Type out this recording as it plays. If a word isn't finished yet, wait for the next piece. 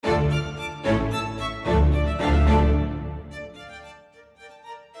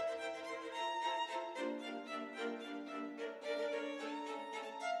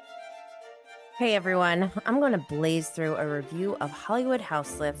Hey everyone, I'm going to blaze through a review of Hollywood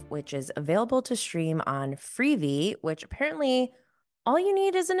HouseLift, which is available to stream on Freevee, which apparently all you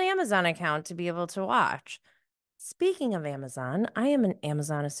need is an Amazon account to be able to watch. Speaking of Amazon, I am an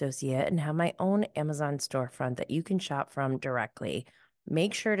Amazon associate and have my own Amazon storefront that you can shop from directly.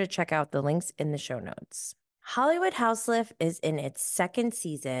 Make sure to check out the links in the show notes. Hollywood HouseLift is in its second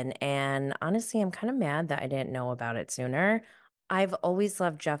season, and honestly, I'm kind of mad that I didn't know about it sooner. I've always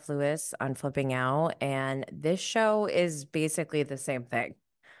loved Jeff Lewis on Flipping Out, and this show is basically the same thing.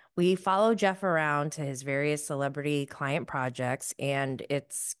 We follow Jeff around to his various celebrity client projects, and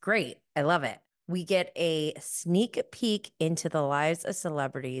it's great. I love it. We get a sneak peek into the lives of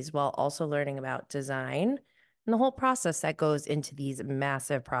celebrities while also learning about design and the whole process that goes into these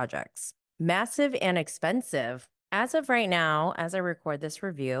massive projects. Massive and expensive. As of right now, as I record this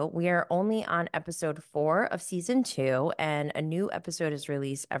review, we are only on episode 4 of season 2, and a new episode is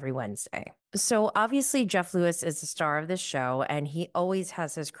released every Wednesday. So, obviously, Jeff Lewis is the star of this show, and he always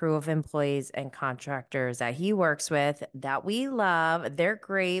has his crew of employees and contractors that he works with that we love. They're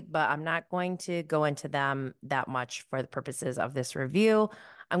great, but I'm not going to go into them that much for the purposes of this review.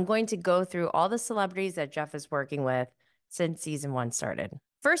 I'm going to go through all the celebrities that Jeff is working with since season 1 started.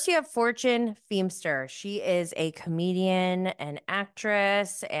 First, you have Fortune Feimster. She is a comedian and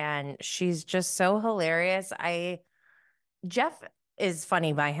actress, and she's just so hilarious. Jeff is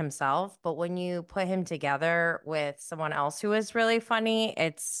funny by himself, but when you put him together with someone else who is really funny,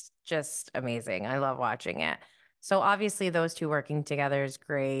 it's just amazing. I love watching it. So obviously, those two working together is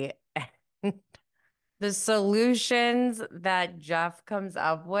great. The solutions that Jeff comes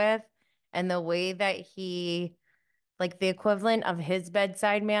up with and the way that he like the equivalent of his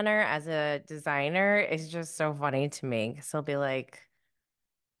bedside manner as a designer is just so funny to me. So he'll be like,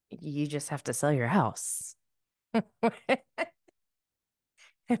 you just have to sell your house. And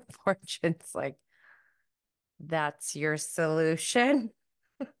Fortune's like, that's your solution.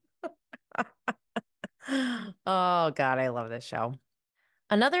 Oh God, I love this show.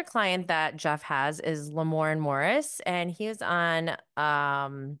 Another client that Jeff has is Lamorne Morris, and he is on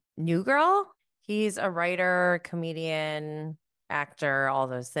New Girl. He's a writer, comedian, actor, all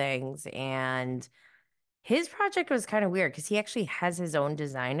those things. And his project was kind of weird because he actually has his own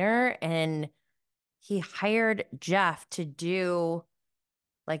designer and he hired Jeff to do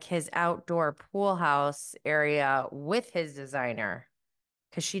like his outdoor pool house area with his designer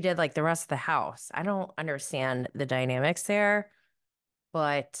because she did like the rest of the house. I don't understand the dynamics there,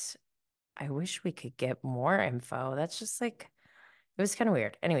 but I wish we could get more info. That's just like, it was kind of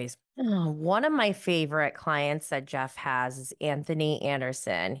weird. Anyways, one of my favorite clients that Jeff has is Anthony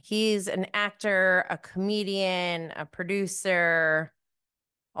Anderson. He's an actor, a comedian, a producer,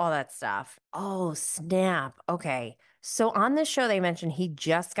 all that stuff. Oh, snap. Okay. So on this show, they mentioned he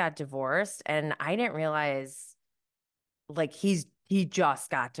just got divorced, and I didn't realize like he just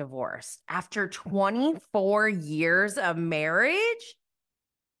got divorced after 24 years of marriage.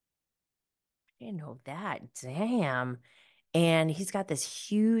 I didn't know that. Damn. And he's got this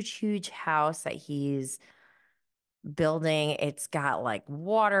huge, huge house that he's building. It's got like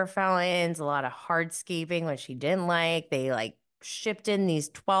water fountains, a lot of hardscaping, which he didn't like. They like shipped in these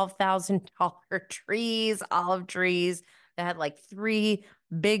 $12,000 trees, olive trees that had like three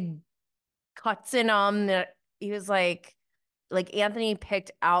big cuts in them. That he was like Anthony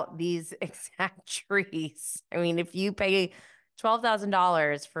picked out these exact trees. I mean, if you pay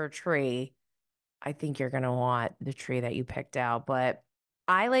 $12,000 for a tree, I think you're going to want the tree that you picked out. But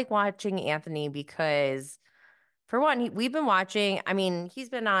I like watching Anthony because, for one, we've been watching, I mean, he's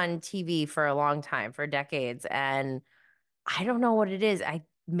been on TV for a long time, for decades. And I don't know what it is.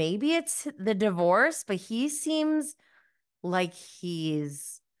 Maybe it's the divorce, but he seems like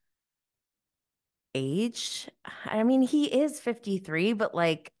he's aged. I mean, he is 53, but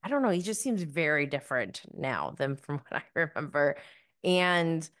like, I don't know. He just seems very different now than from what I remember.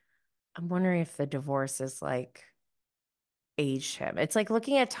 And I'm wondering if the divorce is like aged him. It's like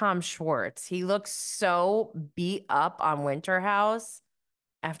looking at Tom Schwartz. He looks so beat up on Winter House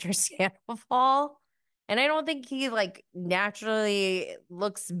after Sandoval. And I don't think he like naturally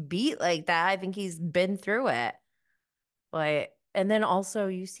looks beat like that. I think he's been through it. But and then also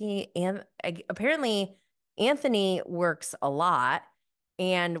you see and apparently Anthony works a lot,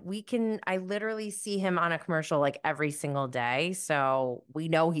 and I literally see him on a commercial like every single day. So we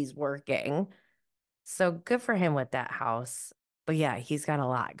know he's working. So good for him with that house. But yeah, he's got a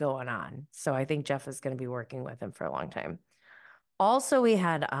lot going on. So I think Jeff is going to be working with him for a long time. Also, we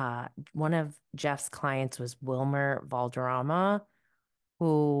had one of Jeff's clients was Wilmer Valderrama,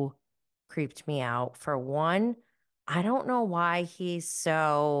 who creeped me out. For one, I don't know why he's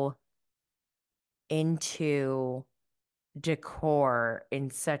so into decor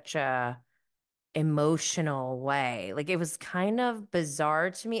in such a emotional way. Like it was kind of bizarre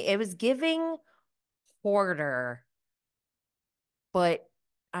to me. It was giving hoarder, but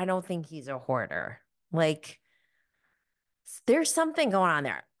I don't think he's a hoarder. Like there's something going on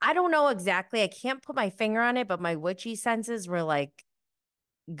there. I don't know exactly. I can't put my finger on it, but my witchy senses were like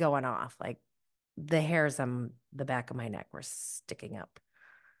going off. Like the hairs on the back of my neck were sticking up.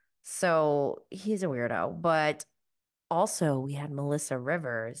 So he's a weirdo. But also, we had Melissa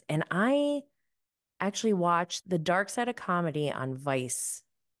Rivers, and I actually watched The Dark Side of Comedy on Vice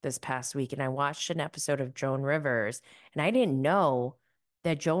this past week, and I watched an episode of Joan Rivers, and I didn't know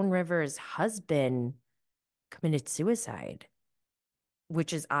that Joan Rivers' husband committed suicide,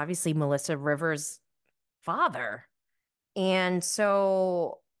 which is obviously Melissa Rivers' father. And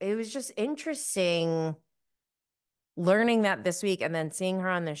so it was just interesting learning that this week and then seeing her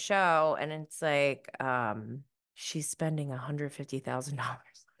on the show. And it's like, she's spending $150,000 on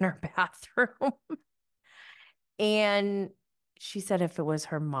her bathroom. And she said if it was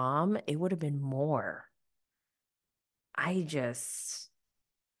her mom, it would have been more. I just,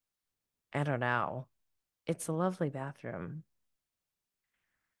 I don't know. It's a lovely bathroom.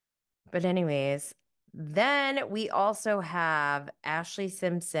 But, anyways, then we also have Ashley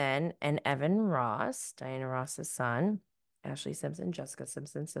Simpson and Evan Ross, Diana Ross's son. Ashley Simpson, Jessica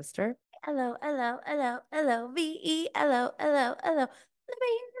Simpson's sister. Hello, hello, hello, hello, VE, hello, hello, hello. Let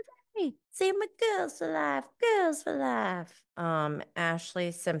me see my girls for life, girls for life.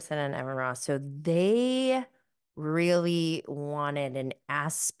 Ashley Simpson and Evan Ross. So they really wanted an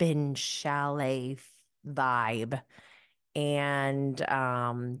Aspen chalet vibe, and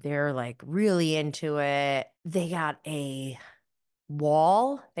they're like really into it. They got a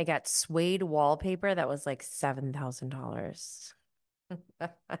wall, they got suede wallpaper that was like $7,000.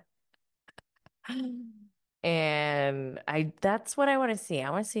 And I that's what I want to see. I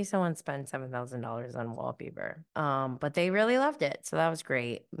want to see someone spend $7,000 on wallpaper. But they really loved it. So that was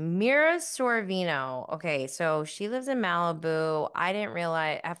great. Mira Sorvino. Okay, so she lives in Malibu. I didn't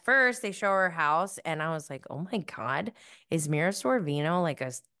realize at first they show her house and I was like, oh my God, is Mira Sorvino like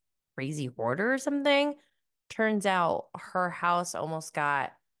a crazy hoarder or something? Turns out her house almost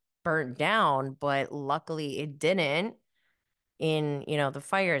got burnt down, but luckily it didn't in, the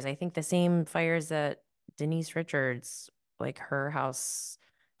fires. I think the same fires that Denise Richards, like her house,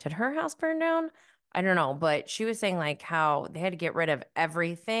 did her house burn down? I don't know, but she was saying like how they had to get rid of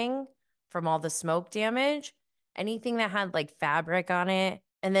everything from all the smoke damage, anything that had like fabric on it,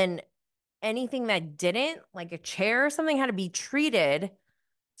 and then anything that didn't, like a chair or something, had to be treated.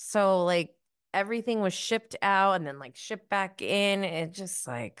 So like everything was shipped out and then like shipped back in. It just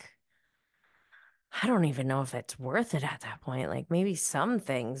like I don't even know if it's worth it at that point. Like maybe some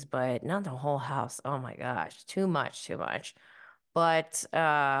things, but not the whole house. Oh my gosh, too much, too much. But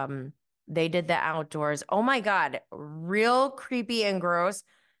they did the outdoors. Oh my God, real creepy and gross.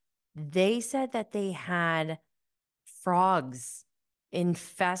 They said that they had frogs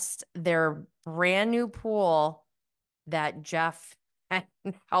infest their brand new pool that Jeff had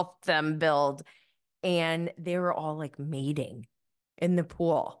helped them build, and they were all like mating in the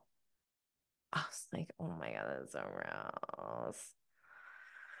pool. I was like, oh my God, that's so gross.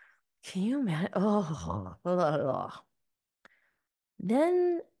 Can you imagine? Oh, ugh.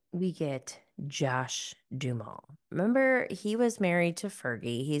 Then we get Josh Duhamel. Remember, he was married to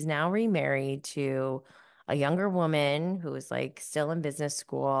Fergie. He's now remarried to a younger woman who is like still in business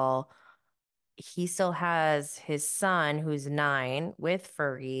school. He still has his son who's 9 with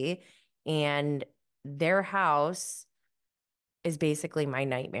Fergie, and their house is basically my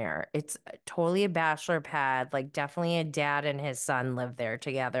nightmare. It's totally a bachelor pad. Like, definitely a dad and his son live there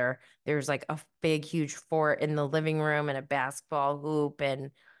together. There's like a big, huge fort in the living room and a basketball hoop. And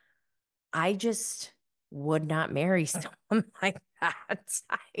I just would not marry someone like that.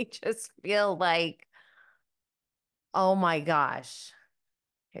 I just feel like, oh my gosh,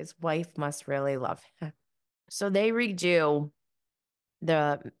 his wife must really love him. So they redo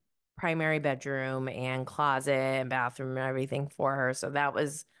the primary bedroom and closet and bathroom and everything for her. So that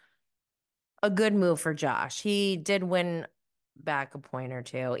was a good move for Josh. He did win back a point or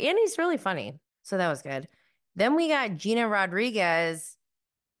two, and he's really funny. So that was good. Then we got Gina Rodriguez.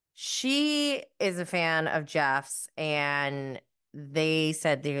 She is a fan of Jeff's, and they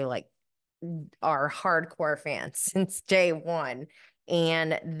said they like are hardcore fans since day one.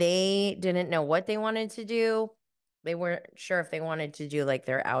 And they didn't know what they wanted to do. They weren't sure if they wanted to do like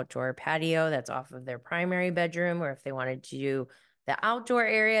their outdoor patio that's off of their primary bedroom or if they wanted to do the outdoor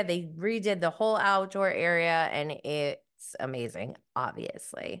area. They redid the whole outdoor area and it's amazing,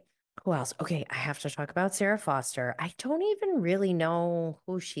 obviously. Who else? Okay, I have to talk about Sarah Foster. I don't even really know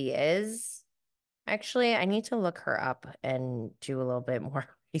who she is. Actually, I need to look her up and do a little bit more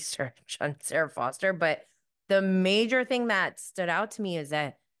research on Sarah Foster. But the major thing that stood out to me is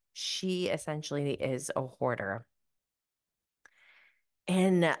that she essentially is a hoarder.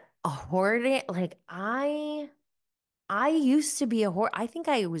 And a hoarding, like I used to be a hoarder. I think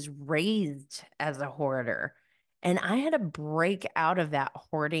I was raised as a hoarder. And I had to break out of that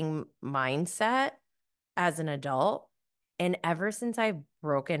hoarding mindset as an adult. And ever since I've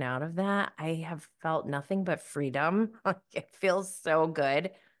broken out of that, I have felt nothing but freedom. Like, it feels so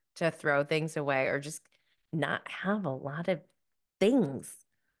good to throw things away or just not have a lot of things.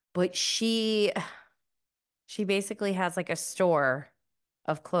 But she basically has like a store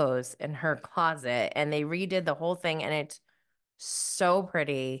of clothes in her closet and they redid the whole thing and it's so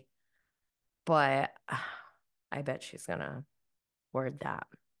pretty, but I bet she's gonna word that.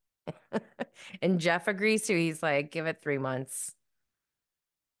 And Jeff agrees too. He's like, give it 3 months.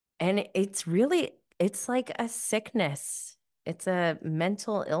 And it's like a sickness. It's a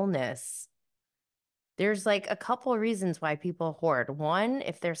mental illness. There's like a couple of reasons why people hoard. One,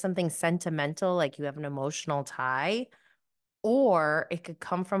 if there's something sentimental, like you have an emotional tie, or it could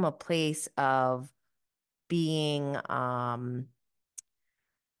come from a place of being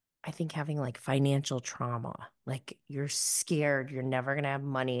I think having like financial trauma, like you're scared you're never going to have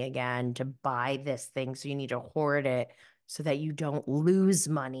money again to buy this thing. So you need to hoard it so that you don't lose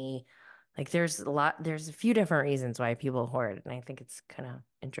money. Like there's a few different reasons why people hoard. And I think it's kind of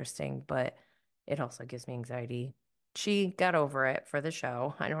interesting, but it also gives me anxiety. She got over it for the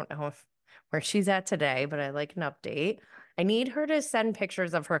show. I don't know if where she's at today, but I like an update. I need her to send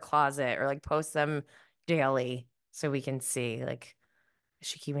pictures of her closet or like post them daily so we can see like is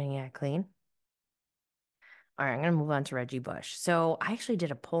she keeping it clean? All right, I'm going to move on to Reggie Bush. So I actually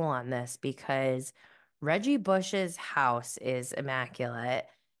did a poll on this because Reggie Bush's house is immaculate.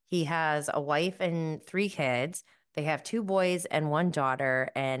 He has a wife and 3 kids. They have 2 boys and 1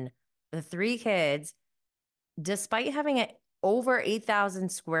 daughter. And the 3 kids, despite having an over 8,000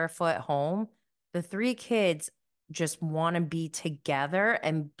 square foot home, the 3 kids just want to be together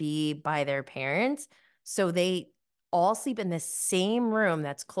and be by their parents. So they all sleep in the same room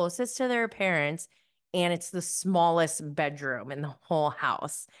that's closest to their parents, and it's the smallest bedroom in the whole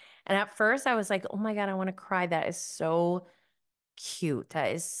house. And at first, I was like, oh my God, I want to cry. That is so cute.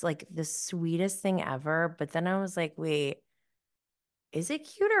 That is like the sweetest thing ever. But then I was like, wait, is it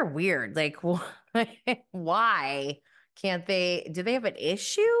cute or weird? Like, why can't they? Do they have an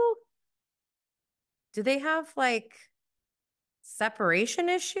issue? Do they have like separation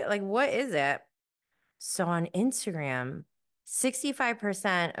issue? Like, what is it? So on Instagram,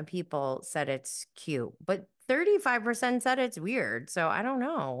 65% of people said it's cute, but 35% said it's weird. So I don't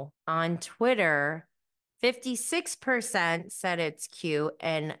know. On Twitter, 56% said it's cute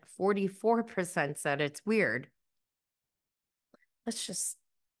and 44% said it's weird. Let's just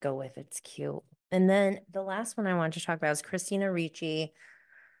go with it's cute. And then the last one I wanted to talk about is Christina Ricci.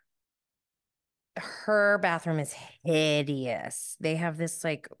 Her bathroom is hideous. They have this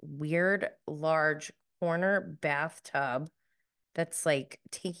like weird large corner bathtub that's like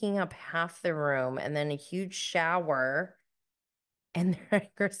taking up half the room and then a huge shower. And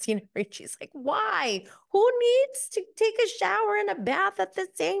Christina Ricci's like, why? Who needs to take a shower and a bath at the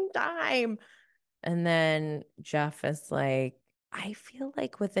same time? And then Jeff is like, I feel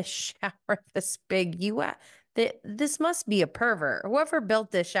like with a shower this big, this must be a pervert. Whoever built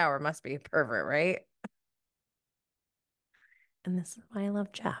this shower must be a pervert, right? And this is why I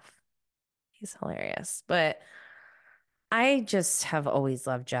love Jeff. He's hilarious. But I just have always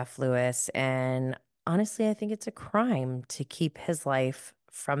loved Jeff Lewis. And honestly, I think it's a crime to keep his life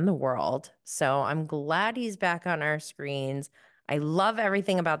from the world. So I'm glad he's back on our screens. I love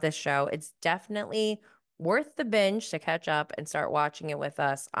everything about this show. It's definitely worth the binge to catch up and start watching it with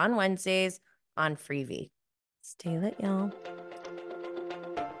us on Wednesdays on Freevee. Stay lit, y'all.